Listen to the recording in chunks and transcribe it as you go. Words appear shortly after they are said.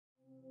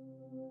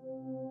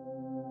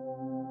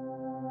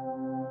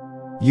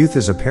Youth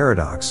is a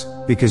paradox,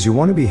 because you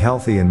want to be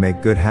healthy and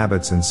make good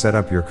habits and set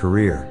up your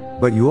career,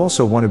 but you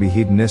also want to be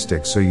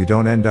hedonistic so you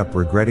don't end up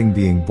regretting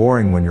being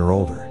boring when you're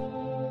older.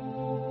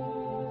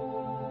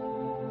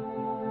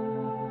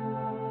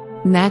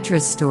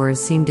 Mattress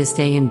stores seem to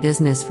stay in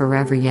business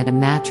forever, yet a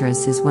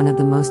mattress is one of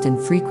the most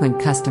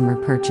infrequent customer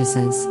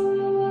purchases.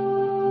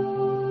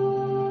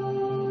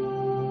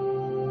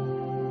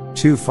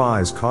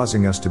 2FA is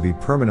causing us to be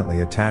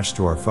permanently attached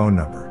to our phone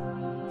number.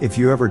 If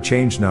you ever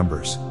change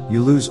numbers,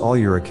 you lose all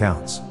your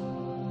accounts.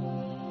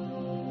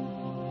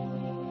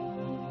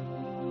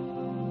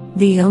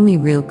 The only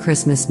real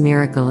Christmas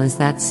miracle is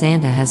that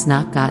Santa has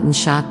not gotten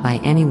shot by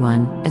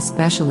anyone,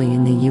 especially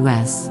in the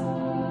US.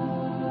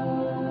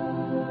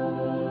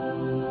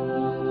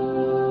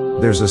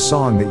 There's a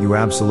song that you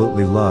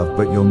absolutely love,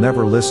 but you'll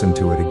never listen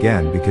to it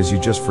again because you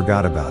just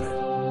forgot about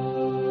it.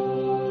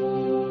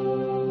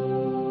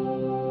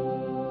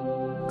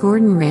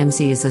 Gordon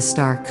Ramsay is a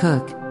star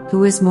cook,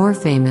 who is more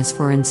famous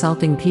for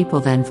insulting people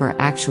than for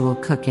actual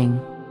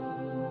cooking.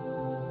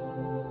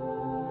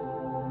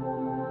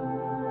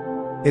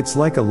 It's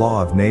like a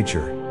law of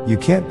nature. You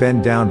can't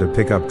bend down to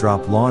pick up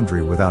drop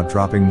laundry without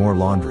dropping more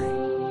laundry.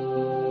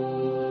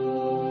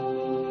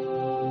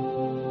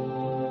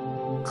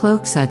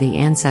 Cloaks are the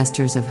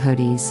ancestors of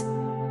hoodies.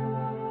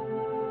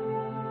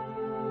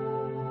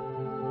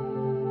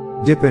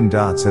 Dippin'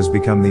 Dots has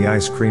become the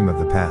ice cream of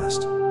the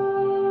past.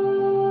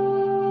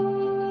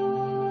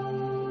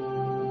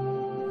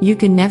 You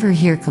can never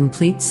hear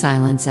complete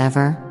silence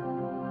ever.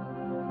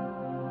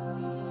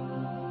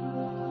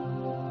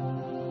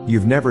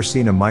 You've never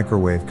seen a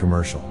microwave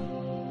commercial.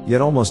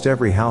 Yet almost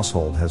every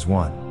household has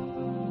one.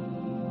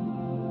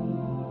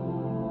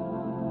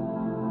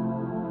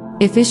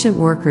 Efficient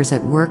workers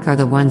at work are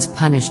the ones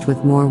punished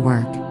with more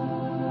work.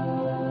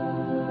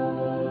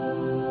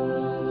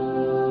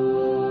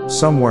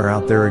 Somewhere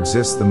out there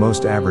exists the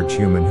most average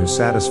human who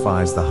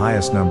satisfies the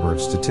highest number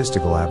of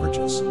statistical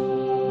averages.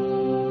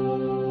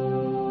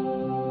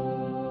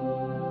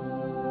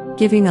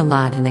 Giving a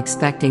lot and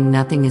expecting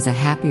nothing is a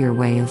happier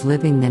way of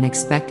living than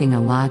expecting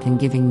a lot and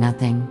giving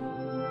nothing.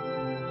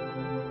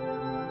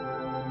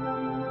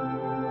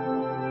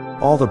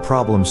 All the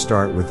problems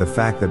start with the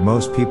fact that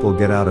most people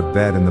get out of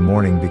bed in the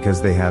morning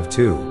because they have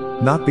to,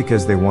 not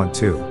because they want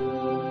to.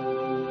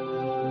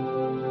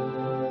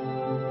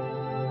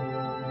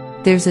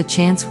 There's a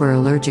chance we're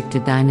allergic to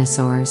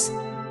dinosaurs.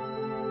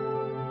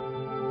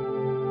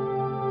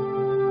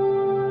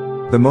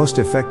 The most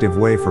effective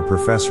way for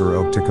Professor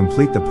Oak to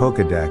complete the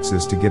Pokédex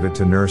is to give it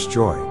to Nurse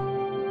Joy.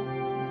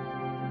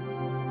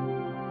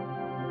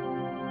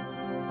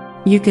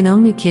 You can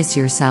only kiss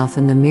yourself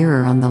in the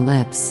mirror on the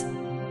lips.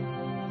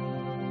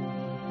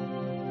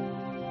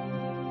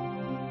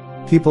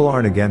 People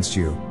aren't against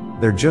you,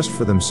 they're just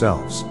for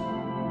themselves.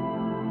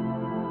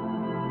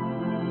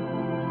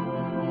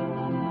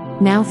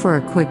 Now for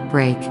a quick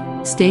break,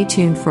 stay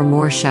tuned for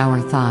more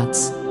shower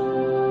thoughts.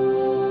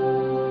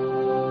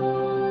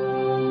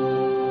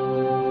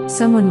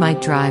 Someone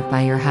might drive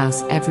by your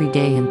house every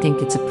day and think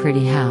it's a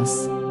pretty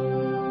house.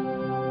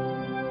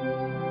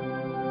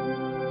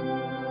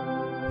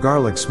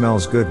 Garlic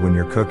smells good when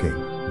you're cooking,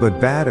 but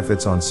bad if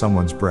it's on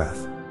someone's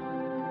breath.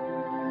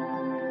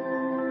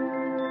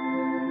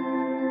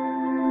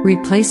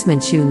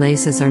 Replacement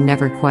shoelaces are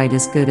never quite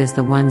as good as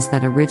the ones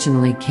that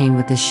originally came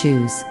with the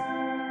shoes.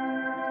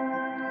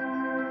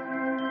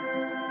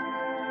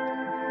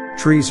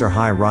 Trees are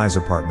high-rise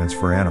apartments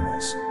for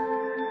animals.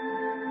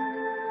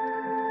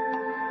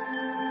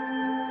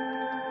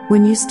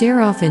 When you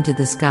stare off into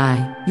the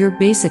sky, you're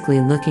basically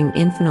looking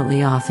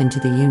infinitely off into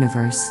the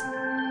universe.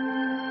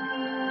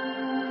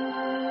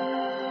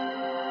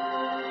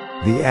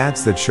 The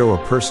ads that show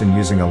a person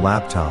using a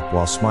laptop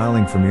while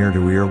smiling from ear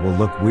to ear will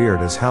look weird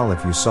as hell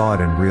if you saw it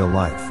in real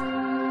life.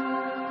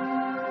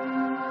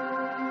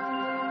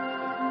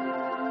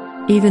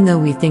 Even though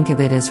we think of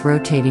it as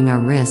rotating our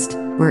wrist,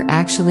 we're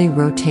actually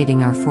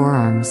rotating our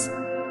forearms.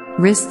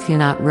 Wrists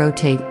cannot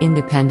rotate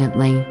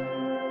independently.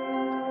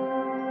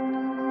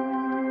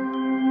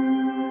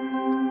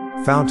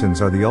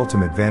 Fountains are the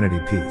ultimate vanity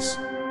piece.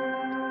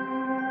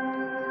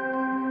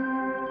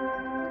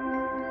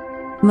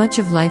 Much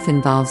of life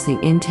involves the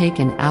intake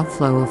and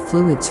outflow of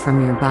fluids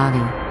from your body.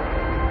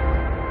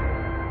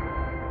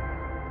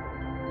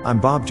 I'm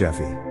Bob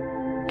Jeffy.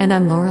 And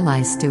I'm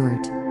Lorelei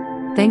Stewart.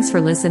 Thanks for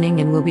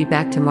listening, and we'll be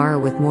back tomorrow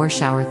with more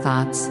shower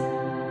thoughts.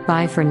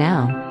 Bye for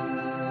now.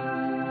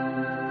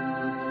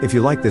 If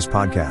you like this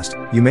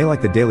podcast, you may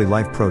like the Daily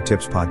Life Pro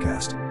Tips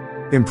podcast.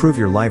 Improve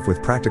your life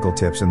with practical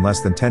tips in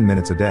less than 10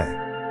 minutes a day.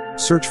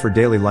 Search for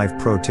Daily Life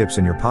Pro Tips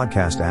in your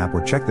podcast app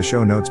or check the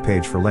show notes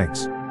page for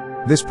links.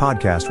 This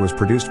podcast was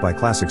produced by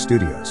Klassic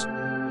Studios.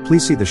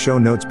 Please see the show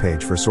notes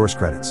page for source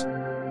credits.